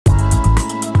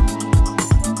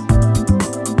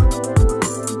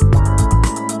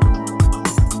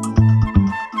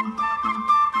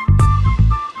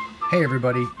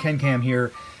everybody, KenCam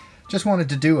here. Just wanted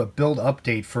to do a build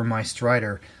update for my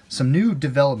Stryder. Some new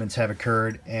developments have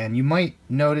occurred, and you might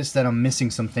notice that I'm missing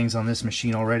some things on this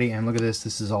machine already, and look at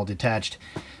this is all detached.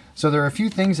 So there are a few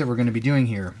things that we're going to be doing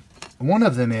here. One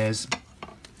of them is,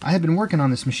 I have been working on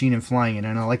this machine and flying it,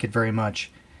 and I like it very much.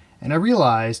 And I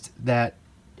realized that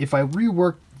if I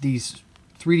reworked these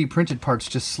 3D printed parts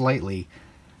just slightly,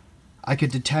 I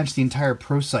could detach the entire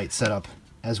ProSight setup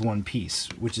as one piece,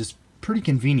 which is pretty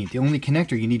convenient. The only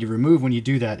connector you need to remove when you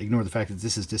do that, ignore the fact that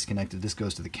this is disconnected, this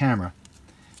goes to the camera.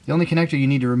 The only connector you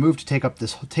need to remove to take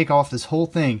off this whole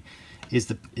thing is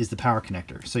the power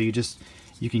connector. So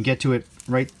you can get to it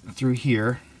right through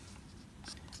here,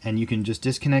 and you can just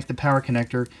disconnect the power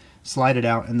connector, slide it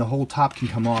out, and the whole top can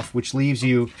come off, which leaves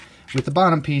you with the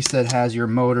bottom piece that has your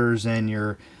motors and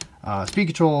your speed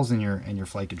controls and your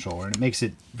flight controller, and it makes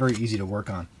it very easy to work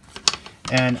on.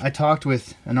 And I talked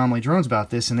with Anomaly drones about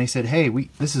this, and they said, hey,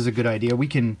 this is a good idea. We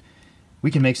can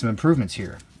make some improvements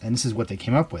here. And this is what they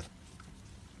came up with.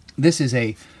 This is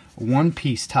a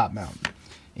one-piece top mount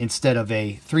instead of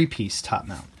a three-piece top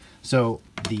mount. So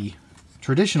the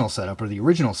traditional setup, or the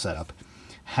original setup,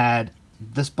 had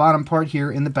this bottom part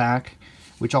here in the back,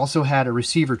 which also had a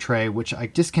receiver tray, which I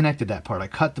disconnected that part. I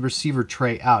cut the receiver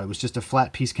tray out. It was just a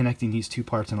flat piece connecting these two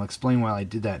parts, and I'll explain why I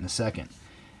did that in a second.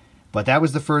 But that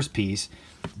was the first piece.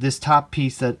 This top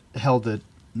piece that held the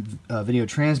video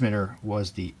transmitter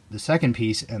was the second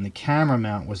piece, and the camera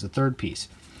mount was the third piece.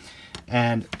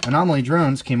 And Anomaly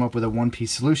Drones came up with a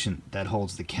one-piece solution that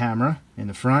holds the camera in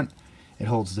the front, it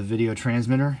holds the video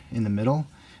transmitter in the middle,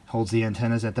 holds the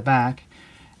antennas at the back,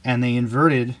 and they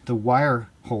inverted the wire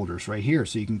holders right here,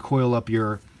 so you can coil up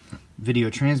your video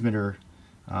transmitter,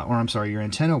 your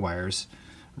antenna wires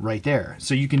right there.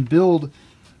 So you can build,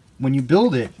 when you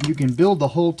build it, you can build the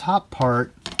whole top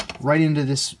part right into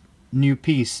this new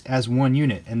piece as one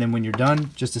unit, and then when you're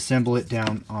done, just assemble it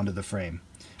down onto the frame,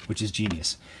 which is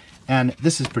genius. And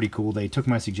this is pretty cool. They took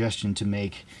my suggestion to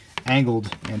make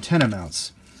angled antenna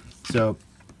mounts. So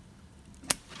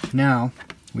now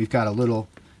we've got a little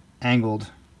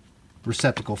angled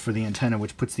receptacle for the antenna,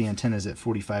 which puts the antennas at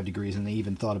 45 degrees, and they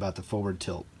even thought about the forward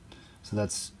tilt. So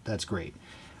that's great.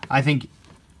 I think,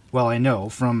 well, I know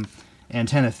from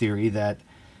antenna theory that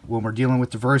when we're dealing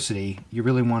with diversity, you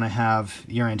really want to have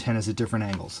your antennas at different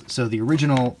angles. So the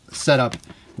original setup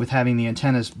with having the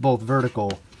antennas both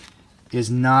vertical is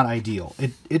not ideal.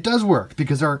 It does work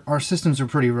because our systems are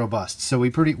pretty robust, so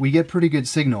we get pretty good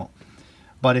signal.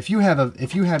 But if you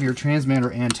have your transmitter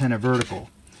antenna vertical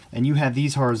and you have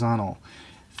these horizontal,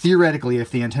 theoretically, if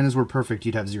the antennas were perfect,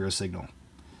 you'd have zero signal.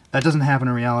 That doesn't happen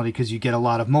in reality because you get a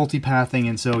lot of multipathing,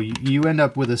 and so you end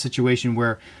up with a situation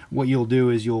where what you'll do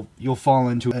is you'll fall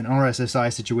into an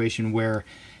RSSI situation where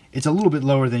it's a little bit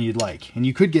lower than you'd like, and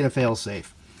you could get a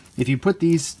fail-safe. If you put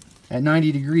these at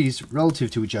 90 degrees relative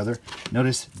to each other,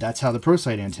 notice that's how the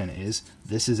ProSight antenna is.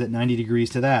 This is at 90 degrees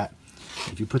to that.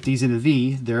 If you put these in a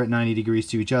V, they're at 90 degrees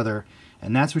to each other,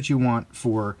 and that's what you want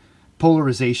for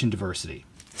polarization diversity.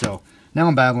 So now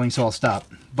I'm babbling, so I'll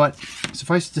stop. But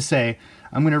suffice it to say,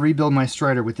 I'm going to rebuild my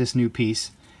Stryder with this new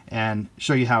piece and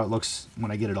show you how it looks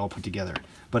when I get it all put together.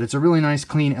 But it's a really nice,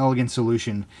 clean, elegant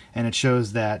solution, and it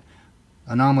shows that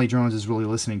Anomaly Drones is really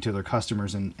listening to their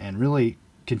customers and really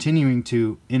continuing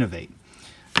to innovate.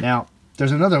 Now,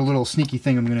 there's another little sneaky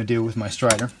thing I'm going to do with my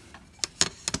Stryder,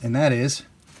 and that is,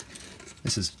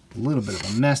 this is a little bit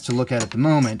of a mess to look at the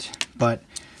moment, but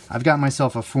I've got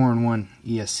myself a 4-in-1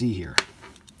 ESC here.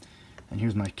 And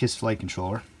here's my KISS flight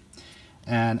controller.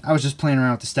 And I was just playing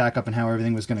around with the stack up and how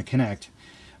everything was going to connect.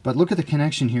 But look at the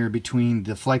connection here between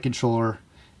the flight controller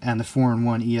and the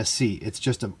 4-in-1 ESC. It's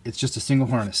just a single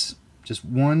harness. Just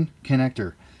one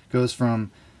connector goes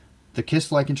from the KISS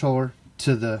flight controller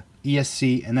to the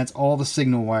ESC, and that's all the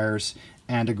signal wires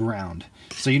and a ground.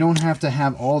 So you don't have to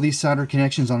have all these soldered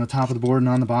connections on the top of the board and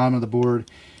on the bottom of the board.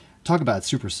 Talk about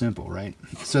super simple, right?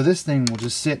 So this thing will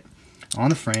just sit on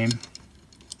the frame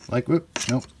like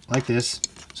this,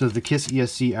 so that the KISS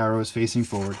ESC arrow is facing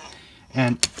forward,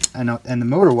 and the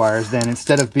motor wires then,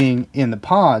 instead of being in the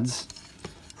pods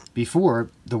before,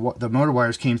 the motor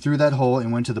wires came through that hole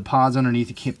and went to the pods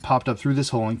underneath. It popped up through this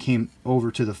hole and came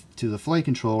over to the flight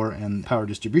controller and power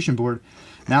distribution board.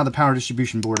 Now the power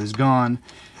distribution board is gone,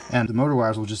 and the motor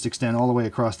wires will just extend all the way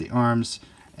across the arms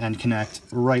and connect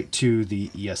right to the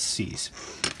ESCs.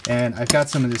 And I've got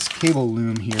some of this cable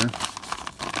loom here.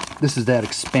 This is that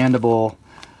expandable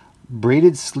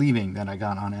braided sleeving that I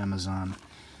got on Amazon.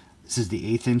 This is the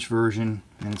 1/8 inch version,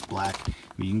 and it's black,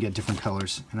 but you can get different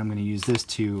colors. And I'm going to use this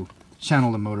to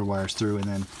channel the motor wires through, and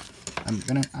then I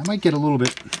might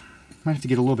have to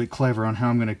get a little bit clever on how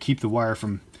I'm going to keep the wire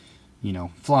from you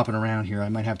know, flopping around here. I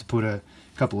might have to put a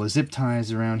couple of zip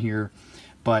ties around here,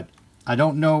 but I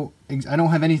don't know, I don't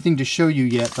have anything to show you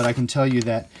yet, but I can tell you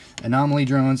that Anomaly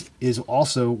Drones is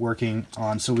also working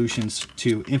on solutions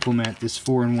to implement this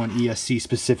 4-in-1 ESC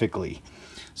specifically.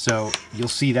 So you'll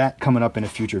see that coming up in a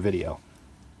future video.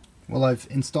 Well, I've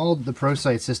installed the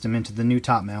ProSight system into the new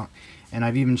top mount, and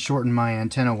I've even shortened my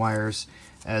antenna wires.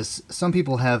 As some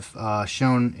people have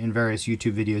shown in various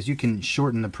YouTube videos, you can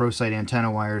shorten the ProSight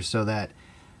antenna wires so that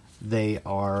they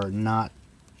are not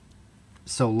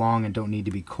so long and don't need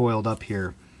to be coiled up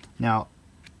here. Now,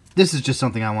 this is just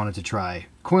something I wanted to try.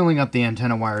 Coiling up the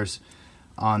antenna wires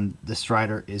on the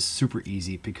Stryder is super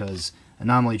easy because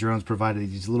Anomaly Drones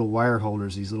provided these little wire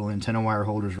holders, these little antenna wire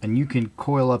holders, and you can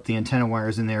coil up the antenna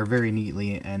wires in there very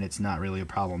neatly, and it's not really a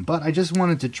problem. But I just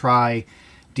wanted to try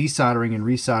desoldering and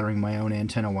resoldering my own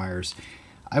antenna wires.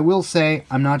 I will say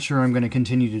I'm not sure I'm going to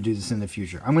continue to do this in the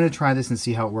future. I'm going to try this and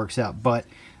see how it works out, but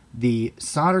the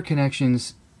solder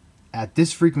connections at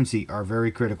this frequency are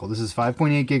very critical. This is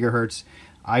 5.8 gigahertz.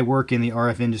 I work in the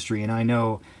RF industry, and I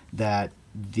know that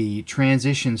the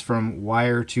transitions from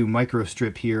wire to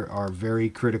microstrip here are very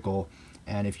critical,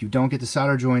 and if you don't get the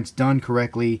solder joints done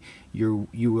correctly, you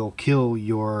will kill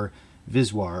your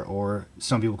VISWAR, or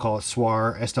some people call it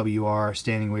SWAR, SWR,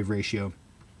 standing wave ratio.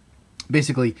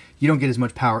 Basically, you don't get as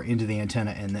much power into the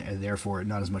antenna, and therefore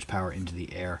not as much power into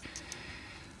the air.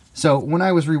 So when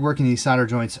I was reworking these solder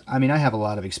joints, I mean, I have a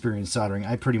lot of experience soldering.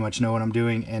 I pretty much know what I'm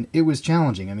doing, and it was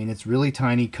challenging. I mean, it's really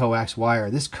tiny coax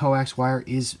wire. This coax wire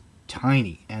is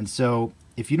tiny, and so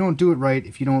if you don't do it right,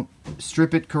 if you don't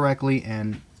strip it correctly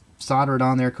and solder it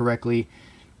on there correctly,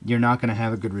 you're not going to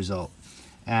have a good result.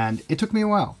 And it took me a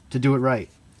while to do it right,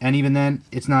 and even then,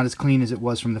 it's not as clean as it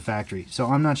was from the factory. So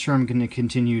I'm not sure I'm going to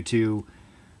continue to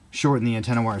shorten the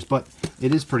antenna wires, but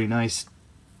it is pretty nice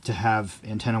to have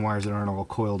antenna wires that aren't all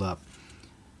coiled up.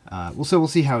 So we'll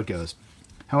see how it goes.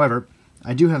 However,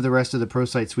 I do have the rest of the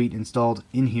ProSight suite installed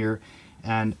in here,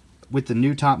 and with the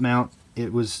new top mount,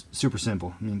 it was super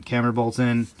simple. I mean, camera bolts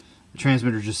in, the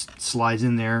transmitter just slides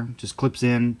in there, just clips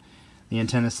in, the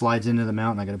antenna slides into the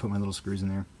mount, and I got to put my little screws in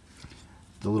there.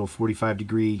 The little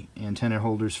 45-degree antenna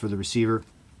holders for the receiver.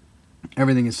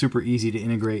 Everything is super easy to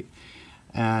integrate,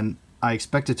 and I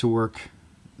expect it to work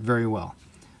very well.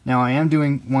 Now, I am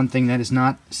doing one thing that is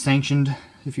not sanctioned,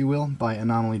 if you will, by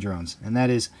Anomaly Drones, and that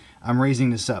is I'm raising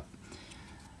this up.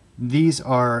 These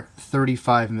are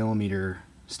 35mm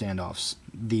standoffs.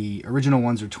 The original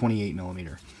ones are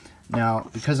 28mm. Now,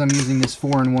 because I'm using this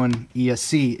 4-in-1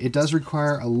 ESC, it does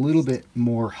require a little bit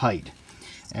more height.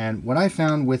 And what I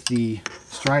found with the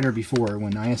Stryder before,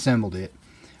 when I assembled it,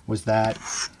 was that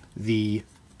the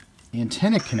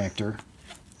antenna connector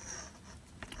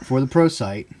for the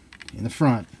ProSight in the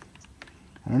front,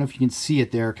 I don't know if you can see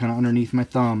it there, kind of underneath my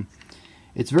thumb,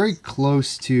 it's very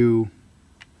close to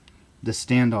the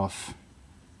standoff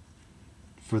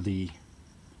for the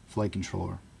flight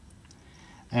controller.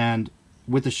 And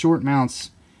with the short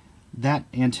mounts, that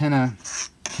antenna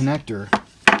connector,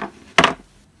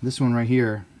 this one right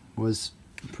here, was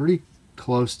pretty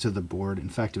close to the board. In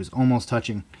fact, it was almost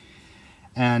touching.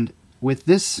 And with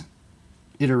this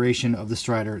iteration of the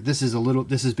Stryder, this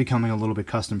is becoming a little bit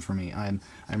custom for me. I'm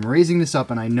raising this up,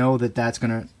 and I know that that's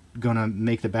gonna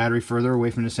make the battery further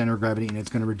away from the center of gravity, and it's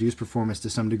gonna reduce performance to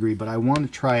some degree. But I want to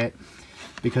try it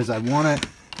because I want to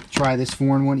try this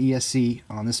 4-in-1 ESC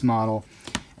on this model,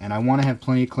 and I want to have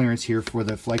plenty of clearance here for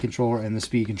the flight controller and the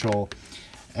speed control.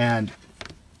 And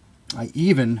I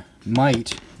even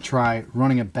might try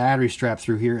running a battery strap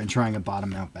through here and trying a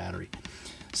bottom mount battery.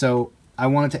 So I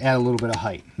wanted to add a little bit of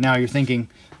height. Now you're thinking,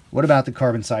 what about the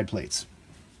carbon side plates?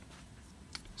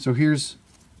 So here's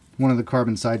one of the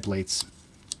carbon side plates,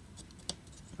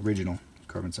 original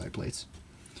carbon side plates.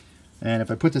 And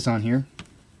if I put this on here,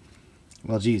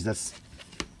 well, geez, that's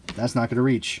not going to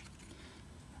reach.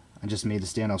 I just made the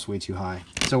standoffs way too high.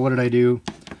 So what did I do?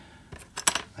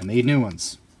 I made new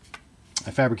ones.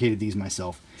 I fabricated these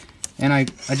myself, and I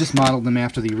just modeled them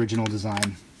after the original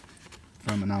design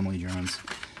from Anomaly Drones.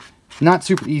 Not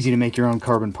super easy to make your own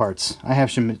carbon parts. I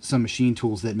have some machine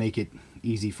tools that make it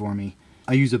easy for me.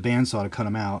 I use a bandsaw to cut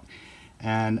them out,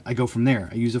 and I go from there.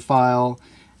 I use a file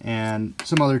and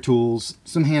some other tools,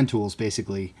 some hand tools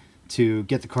basically, to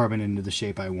get the carbon into the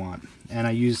shape I want. And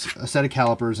I use a set of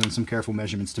calipers and some careful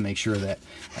measurements to make sure that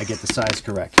I get the size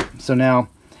correct. So now,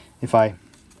 if I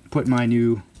put my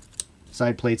new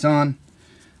side plates on,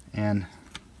 and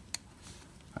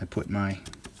I put my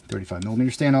 35mm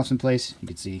standoffs in place, you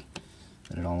can see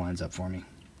that it all lines up for me.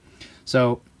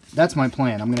 So that's my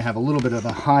plan. I'm going to have a little bit of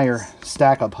a higher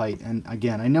stack up height, and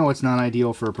again, I know it's not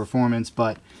ideal for performance,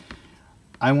 but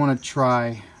I want to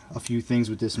try a few things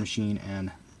with this machine,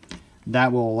 and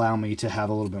that will allow me to have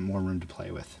a little bit more room to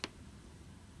play with.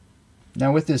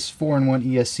 Now with this 4-in-1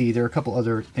 ESC, there are a couple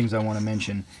other things I want to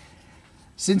mention.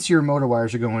 Since your motor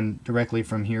wires are going directly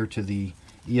from here to the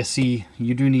ESC,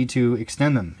 you do need to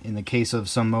extend them in the case of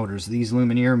some motors. These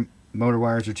Lumenier motor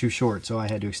wires are too short, so I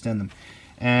had to extend them.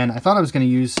 And I thought I was going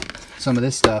to use some of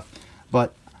this stuff,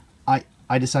 but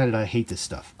I decided I hate this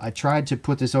stuff. I tried to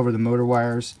put this over the motor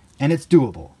wires, and it's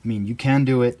doable. I mean, you can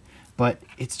do it, but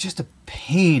it's just a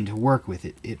pain to work with.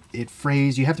 It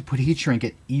frays. You have to put heat shrink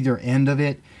at either end of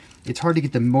it. It's hard to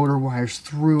get the motor wires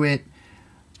through it.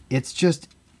 It's just,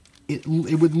 it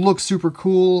would look super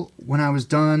cool when I was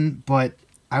done, but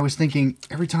I was thinking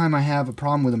every time I have a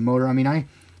problem with a motor, I mean, I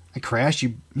crash,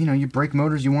 you know, you break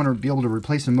motors, you want to be able to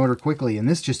replace a motor quickly, and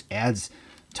this just adds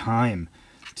time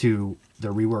to the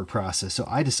rework process. So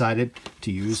I decided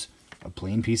to use a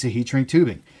plain piece of heat shrink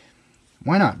tubing.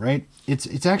 Why not, right?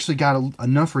 It's actually got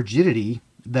enough rigidity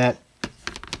that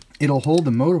it'll hold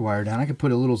the motor wire down. I could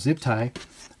put a little zip tie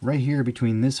right here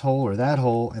between this hole or that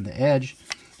hole and the edge.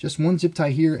 Just one zip tie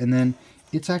here, and then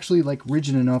it's actually like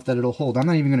rigid enough that it'll hold. I'm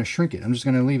not even going to shrink it. I'm just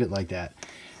going to leave it like that.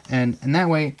 And that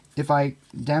way, if I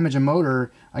damage a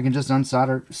motor, I can just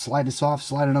unsolder, slide this off,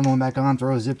 slide another one back on,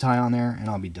 throw a zip tie on there, and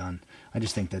I'll be done. I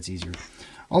just think that's easier.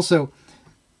 Also,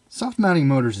 soft mounting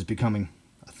motors is becoming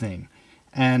a thing.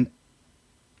 And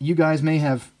you guys may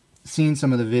have seen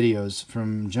some of the videos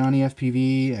from Johnny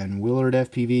FPV and Willard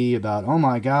FPV about, oh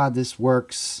my God, this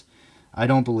works. I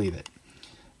don't believe it.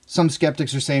 Some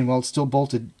skeptics are saying, well, it's still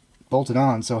bolted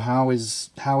on, so how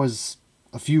is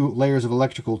a few layers of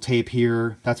electrical tape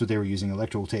here, that's what they were using,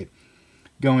 electrical tape,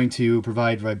 going to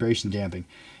provide vibration damping?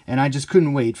 And I just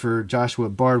couldn't wait for Joshua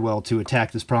Bardwell to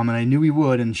attack this problem, and I knew he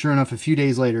would, and sure enough, a few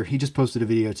days later, he just posted a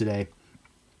video today.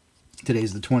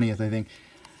 Today's the 20th, I think.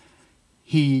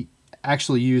 He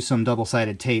actually used some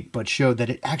double-sided tape, but showed that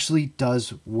it actually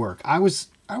does work. I was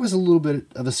a little bit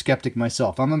of a skeptic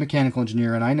myself. I'm a mechanical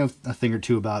engineer, and I know a thing or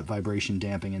two about vibration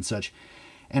damping and such.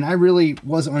 And I really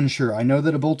was unsure. I know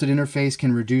that a bolted interface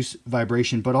can reduce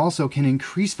vibration, but also can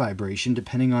increase vibration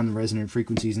depending on the resonant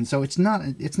frequencies. And so it's not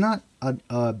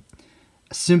a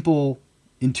simple,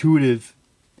 intuitive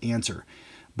answer.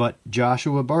 But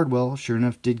Joshua Bardwell, sure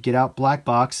enough, did get out black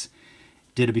box,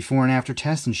 did a before and after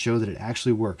test, and showed that it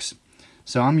actually works.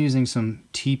 So I'm using some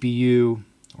TPU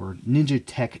or Ninja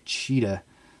Tech Cheetah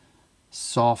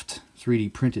soft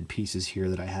 3D printed pieces here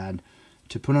that I had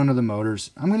to put under the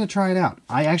motors. I'm going to try it out.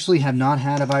 I actually have not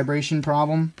had a vibration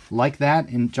problem like that.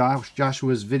 In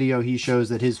Joshua's video, he shows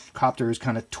that his copter is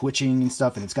kind of twitching and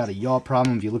stuff, and it's got a yaw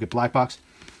problem if you look at black box.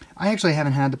 I actually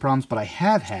haven't had the problems, but I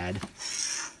have had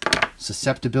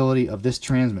susceptibility of this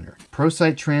transmitter.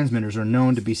 ProSight transmitters are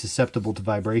known to be susceptible to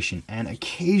vibration, and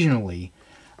occasionally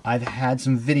I've had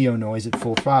some video noise at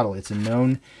full throttle. It's a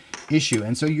known issue,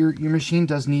 and so your machine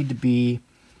does need to be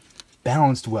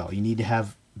balanced well. You need to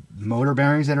have motor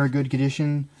bearings that are in good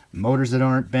condition, motors that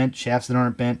aren't bent, shafts that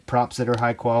aren't bent, props that are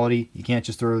high quality. You can't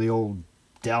just throw the old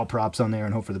dowel props on there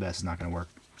and hope for the best. It's not going to work.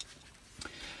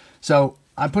 So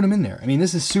I put them in there. I mean,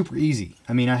 this is super easy.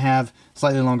 I mean, I have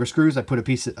slightly longer screws. I put a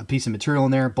piece of material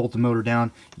in there, bolt the motor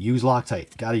down, use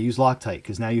Loctite. Got to use Loctite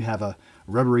because now you have a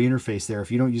rubbery interface there.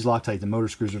 If you don't use Loctite, the motor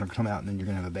screws are going to come out and then you're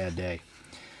going to have a bad day.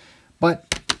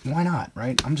 But why not,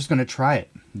 right? I'm just going to try it.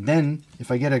 Then,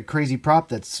 if I get a crazy prop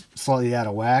that's slightly out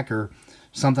of whack or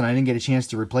something I didn't get a chance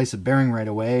to replace a bearing right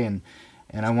away and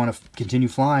I want to continue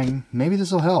flying, maybe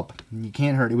this will help. You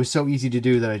can't hurt. It was so easy to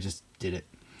do that I just did it.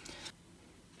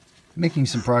 Making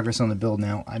some progress on the build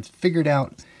now. I've figured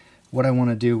out what I want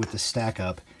to do with the stack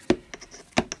up.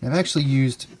 I've actually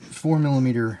used 6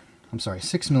 millimeter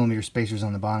spacers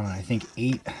on the bottom, and I think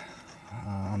 8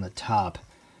 on the top,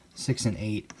 6 and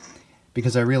 8,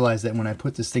 because I realized that when I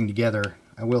put this thing together,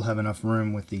 I will have enough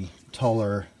room with the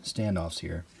taller standoffs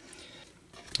here.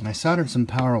 And I soldered some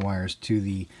power wires to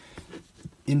the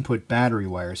input battery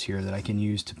wires here that I can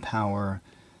use to power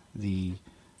the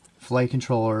flight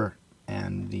controller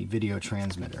and the video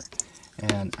transmitter.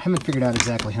 And I haven't figured out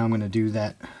exactly how I'm going to do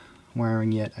that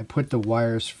wiring yet. I put the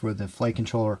wires for the flight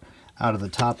controller out of the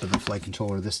top of the flight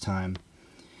controller this time,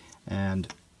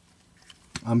 and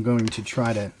I'm going to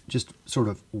try to just sort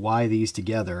of wire these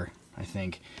together, I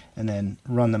think, and then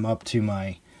run them up to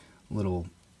my little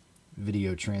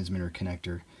video transmitter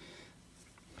connector.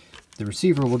 The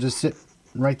receiver will just sit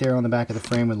right there on the back of the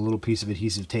frame with a little piece of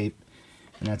adhesive tape,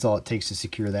 and that's all it takes to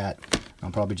secure that. I'll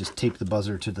probably just tape the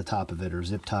buzzer to the top of it or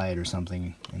zip tie it or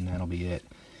something, and that'll be it.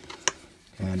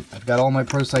 And I've got all my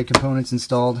ProSight components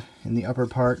installed in the upper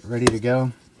part ready to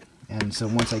go, and so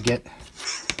once I get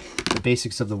the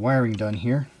basics of the wiring done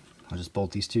here. I'll just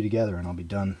bolt these two together and I'll be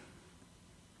done.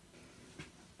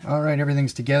 Alright,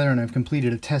 everything's together and I've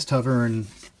completed a test hover and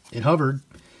it hovered.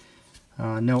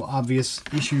 No obvious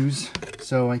issues,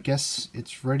 so I guess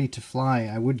it's ready to fly.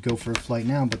 I would go for a flight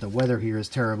now, but the weather here is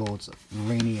terrible. It's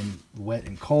rainy and wet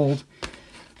and cold.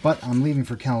 But I'm leaving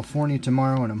for California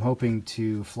tomorrow and I'm hoping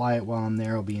to fly it while I'm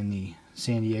there. I'll be in the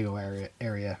San Diego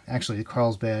area, actually the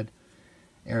Carlsbad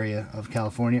area of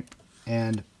California.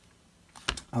 And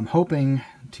I'm hoping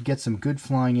to get some good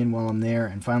flying in while I'm there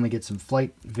and finally get some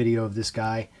flight video of this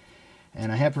guy. And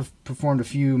I have performed a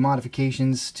few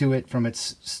modifications to it from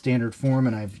its standard form,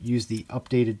 and I've used the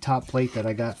updated top plate that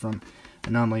I got from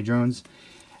Anomaly drones.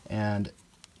 And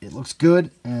it looks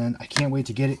good, and I can't wait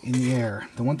to get it in the air.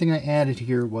 The one thing I added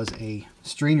here was a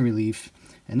strain relief,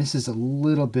 and this is a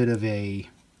little bit of a,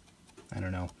 I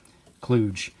don't know,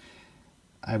 kludge.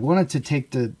 I wanted to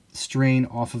take the strain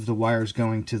off of the wires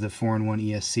going to the 4-in-1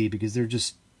 ESC because they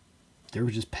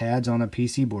were just pads on a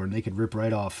PC board and they could rip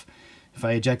right off. If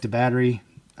I eject a battery,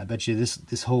 I bet you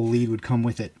this whole lead would come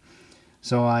with it.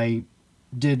 So I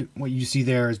did what you see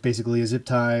there is basically a zip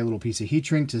tie, a little piece of heat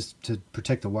shrink to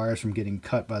protect the wires from getting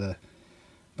cut by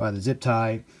the zip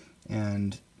tie,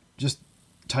 and just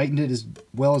tightened it as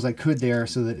well as I could there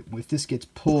so that if this gets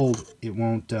pulled, it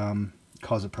won't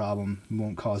cause a problem. It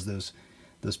won't cause those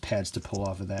pads to pull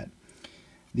off of that.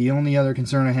 The only other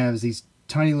concern I have is these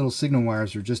tiny little signal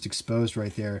wires are just exposed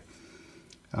right there.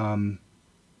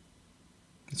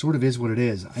 It sort of is what it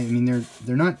is. I mean,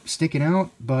 they're not sticking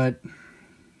out, but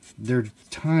they're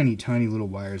tiny, tiny little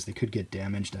wires. They could get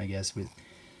damaged, I guess, with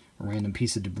a random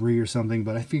piece of debris or something,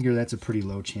 but I figure that's a pretty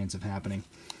low chance of happening.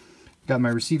 Got my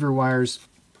receiver wires.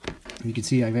 You can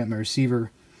see I've got my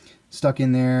receiver stuck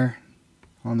in there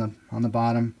on the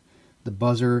bottom. The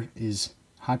buzzer is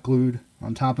hot glued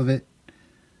on top of it,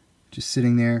 just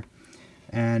sitting there,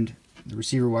 and the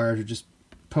receiver wires are just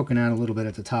poking out a little bit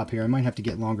at the top here. I might have to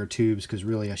get longer tubes because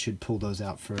really I should pull those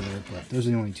out further, but those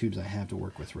are the only tubes I have to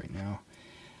work with right now.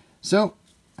 So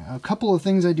a couple of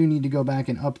things I do need to go back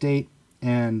and update,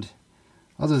 and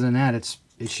other than that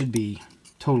it should be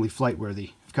totally flight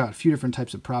worthy. I've got a few different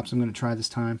types of props I'm going to try this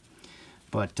time,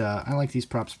 but I like these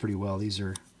props pretty well. These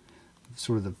are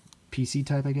sort of the PC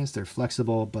type, I guess. They're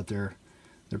flexible, but they're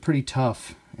pretty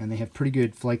tough, and they have pretty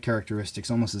good flight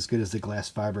characteristics, almost as good as the glass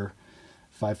fiber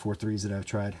 543s that I've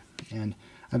tried. And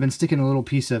I've been sticking a little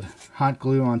piece of hot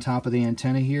glue on top of the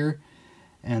antenna here,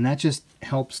 and that just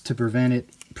helps to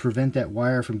prevent that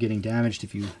wire from getting damaged.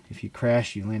 If you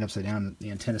crash, you land upside down,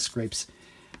 the antenna scrapes.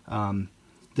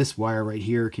 This wire right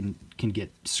here can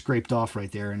get scraped off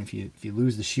right there, and if you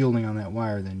lose the shielding on that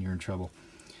wire, then you're in trouble.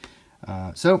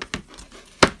 So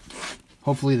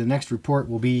hopefully the next report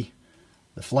will be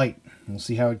the flight. We'll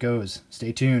see how it goes.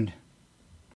 Stay tuned.